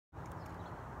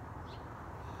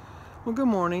Well, good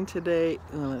morning. Today,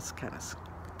 it's kind of,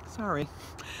 sorry.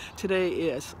 Today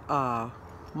is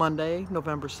Monday,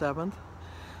 November 7th.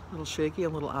 A little shaky, a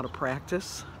little out of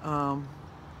practice.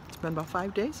 It's been about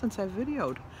 5 days since I've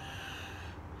videoed.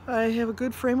 I have a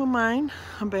good frame of mind.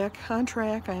 I'm back on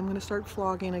track. I am going to start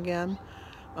vlogging again.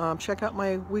 Check out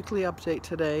my weekly update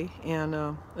today, and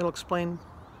it'll explain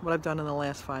what I've done in the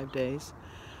last 5 days.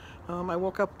 I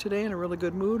woke up today in a really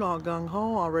good mood, all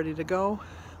gung-ho, all ready to go,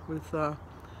 with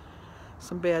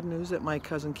some bad news that my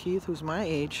cousin Keith, who's my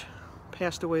age,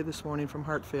 passed away this morning from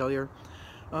heart failure.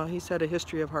 He's had a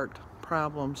history of heart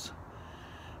problems,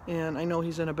 and I know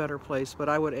he's in a better place, but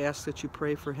I would ask that you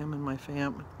pray for him and my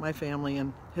family,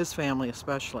 and his family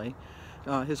especially,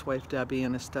 his wife Debbie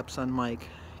and his stepson Mike,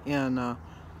 and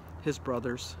his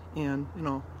brothers, and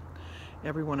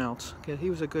everyone else. Okay, he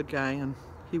was a good guy and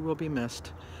he will be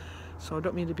missed. So I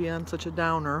don't mean to be on such a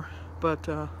downer, but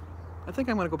I think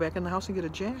I'm going to go back in the house and get a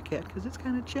jacket because it's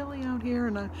kind of chilly out here,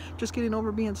 and I'm just getting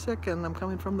over being sick, and I'm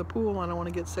coming from the pool and I don't want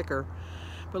to get sicker.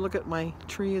 But look at, my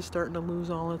tree is starting to lose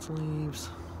all its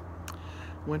leaves.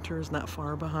 Winter is not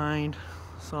far behind.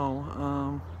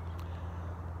 So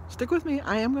stick with me.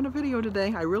 I am going to video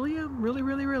today. I really am.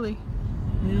 Really.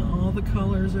 Yeah, all the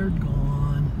colors are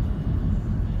gone.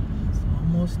 It's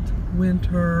almost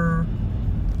winter.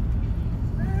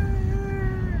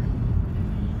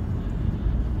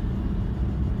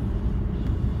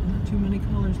 Too many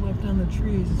colors left on the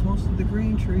trees. It's mostly the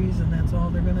green trees, and that's all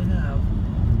they're gonna have.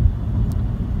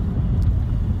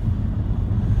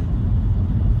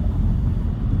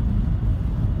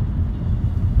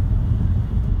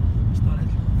 Just thought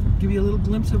I'd give you a little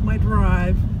glimpse of my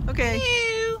drive. Okay,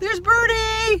 Ew. There's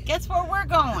Birdie! Guess where we're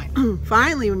going?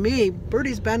 Finally, me.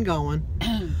 Birdie's been going.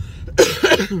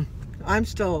 I'm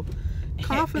still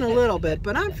coughing a little bit,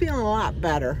 but I'm feeling a lot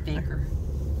better. Faker.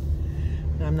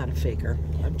 I'm not a faker.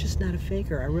 I'm just not a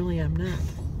faker. I really am not.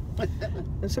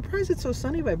 I'm surprised it's so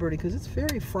sunny by Birdie because it's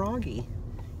very froggy.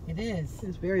 It is.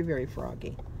 It's very, very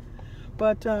froggy.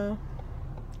 But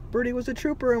Birdie was a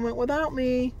trooper and went without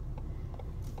me.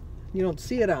 You don't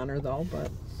see it on her though,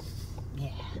 but yeah.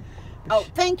 Oh,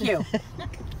 thank you.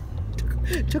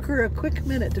 took her a quick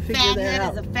minute to figure Fat that head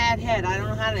out. is a fat head. I don't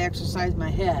know how to exercise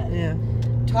my head. Yeah.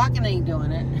 Talking ain't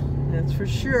doing it. That's for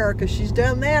sure, because she's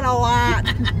done that a lot.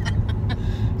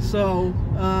 So,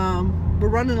 we're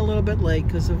running a little bit late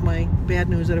because of my bad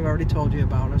news that I've already told you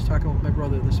about. I was talking with my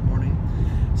brother this morning.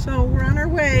 So, we're on our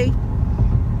way.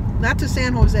 Not to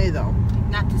San Jose, though.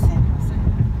 Not to San Jose.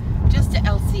 Just to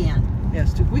LCN.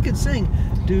 Yes, we could sing,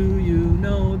 "Do you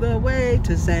know the way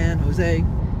to San Jose?"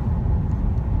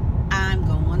 I'm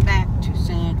going back to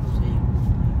San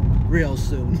Jose. Real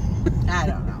soon. I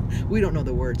don't know. We don't know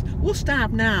the words. We'll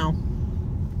stop now.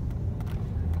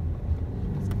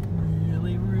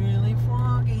 Really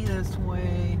foggy this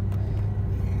way.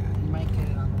 Yeah, you might get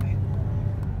it on the way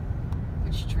home.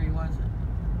 Which tree was it?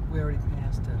 We already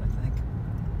passed it, I think.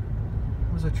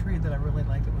 It was a tree that I really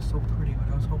liked. It was so pretty, but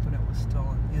I was hoping it was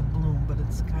still in bloom, but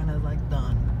it's kind of like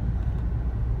done.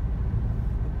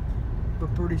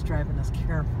 But Birdie's driving us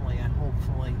carefully and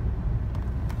hopefully.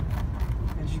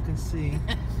 As you can see.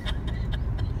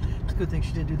 It's a good thing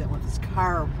she didn't do that with this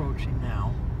car approaching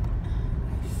now.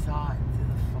 I saw it through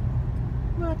the fog.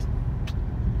 But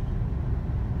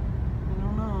I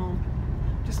don't know.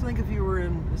 Just think if you were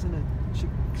in, isn't it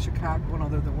Chicago? Well, no,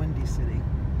 they're the Windy City.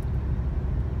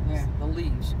 Yeah, the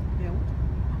leaves. Yeah.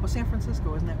 Well, San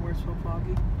Francisco, isn't that where it's so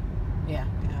foggy? Yeah.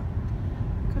 Yeah.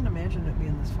 I couldn't imagine it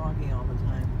being this foggy all the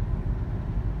time.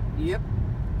 Yep.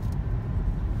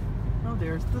 Oh,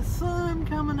 there's the sun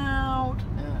coming out.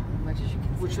 As much as you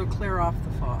can see. Which will clear off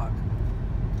the fog.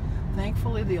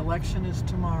 Thankfully, the election is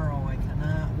tomorrow. I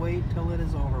cannot wait till it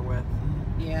is over with.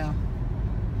 Yeah.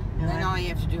 And then all you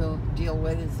have to deal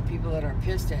with is the people that are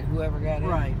pissed at whoever got in.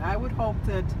 Right. I would hope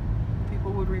that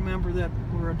people would remember that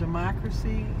we're a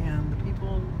democracy and the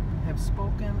people have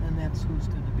spoken, and that's who's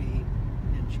going to be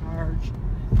in charge,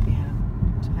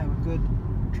 and to have a good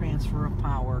transfer of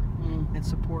power and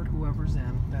support whoever's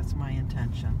in. That's my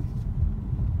intention.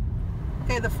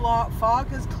 Okay, the fog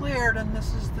has cleared, and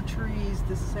this is the trees.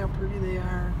 This is how pretty they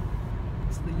are.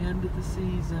 It's the end of the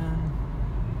season,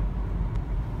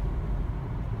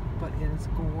 but it is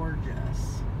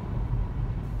gorgeous.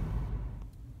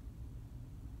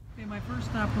 Okay, my first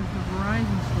stop was the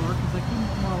Verizon store because I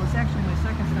couldn't, well, it's actually my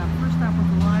second stop. First stop was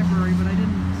the library, but I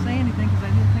didn't say anything because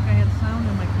I didn't think I had sound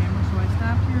in my camera, so I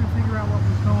stopped here to figure out what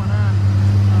was going on.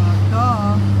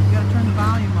 You gotta turn the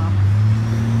volume up.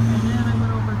 And then I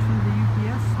went over to the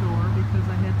UPS store because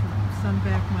I had to send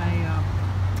back my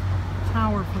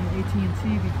tower from AT&T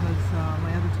because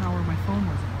my other tower, my phone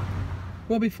wasn't working.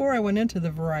 Well, before I went into the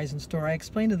Verizon store, I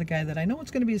explained to the guy that I know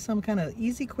it's going to be some kind of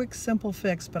easy, quick, simple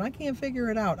fix, but I can't figure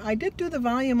it out. I did do the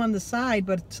volume on the side,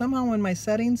 but somehow in my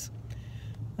settings,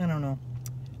 I don't know.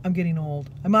 I'm getting old.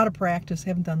 I'm out of practice.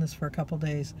 Haven't done this for a couple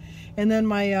days. And then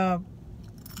my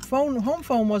home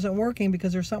phone wasn't working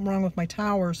because there's something wrong with my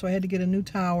tower, so I had to get a new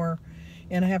tower,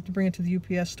 and I have to bring it to the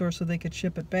UPS store so they could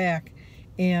ship it back.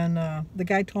 And the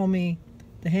guy told me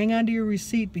to hang on to your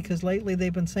receipt because lately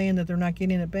they've been saying that they're not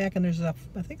getting it back, and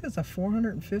I think there's a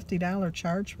 $450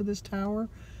 charge for this tower.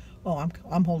 Oh,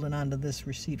 I'm holding on to this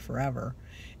receipt forever.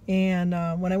 And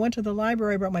when I went to the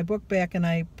library, I brought my book back and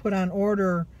I put on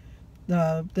order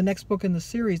the next book in the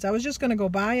series. I was just going to go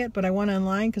buy it, but I went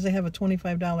online because I have a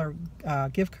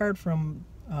 $25 gift card from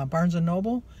Barnes &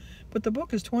 Noble, but the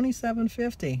book is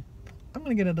 $27.50. I'm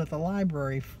going to get it at the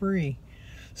library free.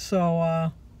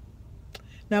 So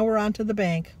now we're on to the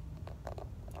bank.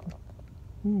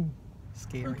 Ooh,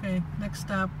 scary. Okay, next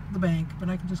stop, the bank, but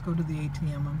I can just go to the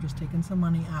ATM. I'm just taking some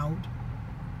money out.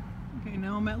 Okay,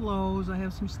 now I'm at Lowe's. I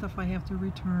have some stuff I have to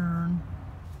return.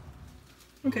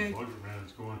 Okay. Budget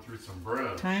man's going through some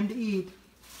bread. Time to eat.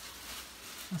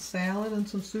 A salad and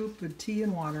some soup and tea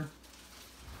and water.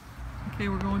 Okay,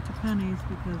 we're going to Penny's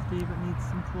because David needs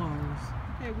some clothes.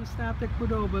 Okay, we stopped at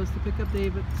Cordoba's to pick up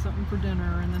David something for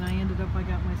dinner, and then I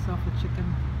got myself a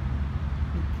chicken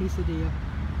quesadilla.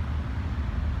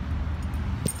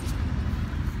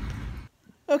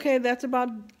 Okay, that's about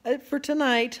it for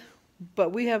tonight,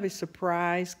 but we have a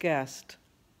surprise guest.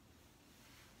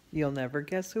 You'll never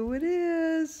guess who it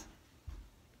is.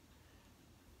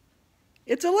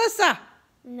 It's Alyssa.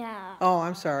 No. Oh,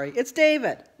 I'm sorry. It's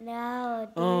David. No,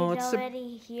 David's Oh, it's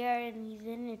already here and he's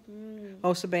in it.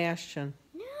 Oh, Sebastian.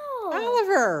 No.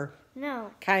 Oliver. No.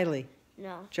 Kylie.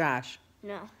 No. Josh.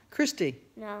 No. Christy.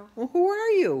 No. Well, who are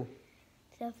you?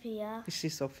 Sophia.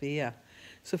 She's Sophia.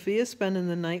 Sophia's spending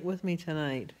the night with me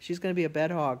tonight. She's going to be a bed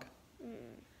hog.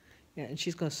 Yeah, and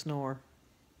she's going to snore.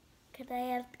 Could I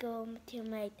have to go to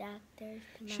my doctor's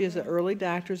tomorrow? She has an early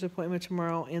doctor's appointment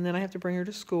tomorrow, and then I have to bring her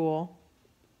to school.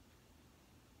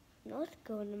 No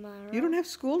school tomorrow. You don't have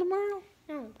school tomorrow?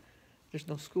 No. There's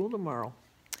no school tomorrow.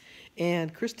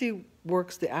 And Christy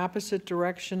works the opposite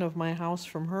direction of my house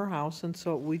from her house, and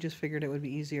so we just figured it would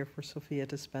be easier for Sophia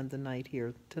to spend the night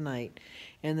here tonight.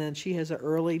 And then she has an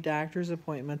early doctor's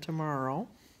appointment tomorrow.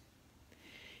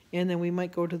 And then we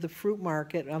might go to the fruit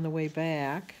market on the way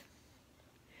back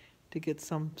to get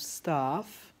some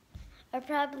stuff. Or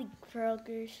probably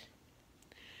Kroger's.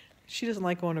 She doesn't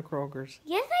like going to Kroger's.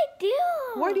 Yes, I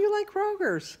do. Why do you like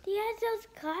Kroger's? They have those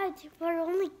cards for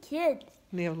only kids.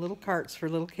 They have little carts for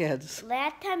little kids.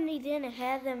 Last time they didn't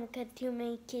have them because too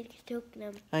many kids took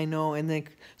them. I know, and then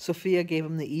Sophia gave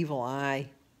him the evil eye.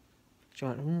 She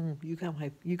went, you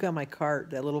got my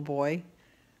cart, that little boy,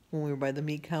 when we were by the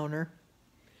meat counter.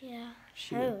 Yeah.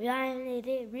 She, I wanted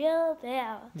it real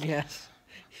bad. yes,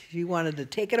 she wanted to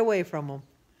take it away from him.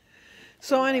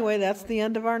 So anyway, that's the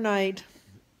end of our night.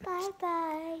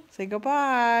 Bye-bye. Say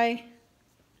goodbye.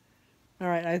 All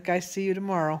right, guys, see you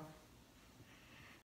tomorrow.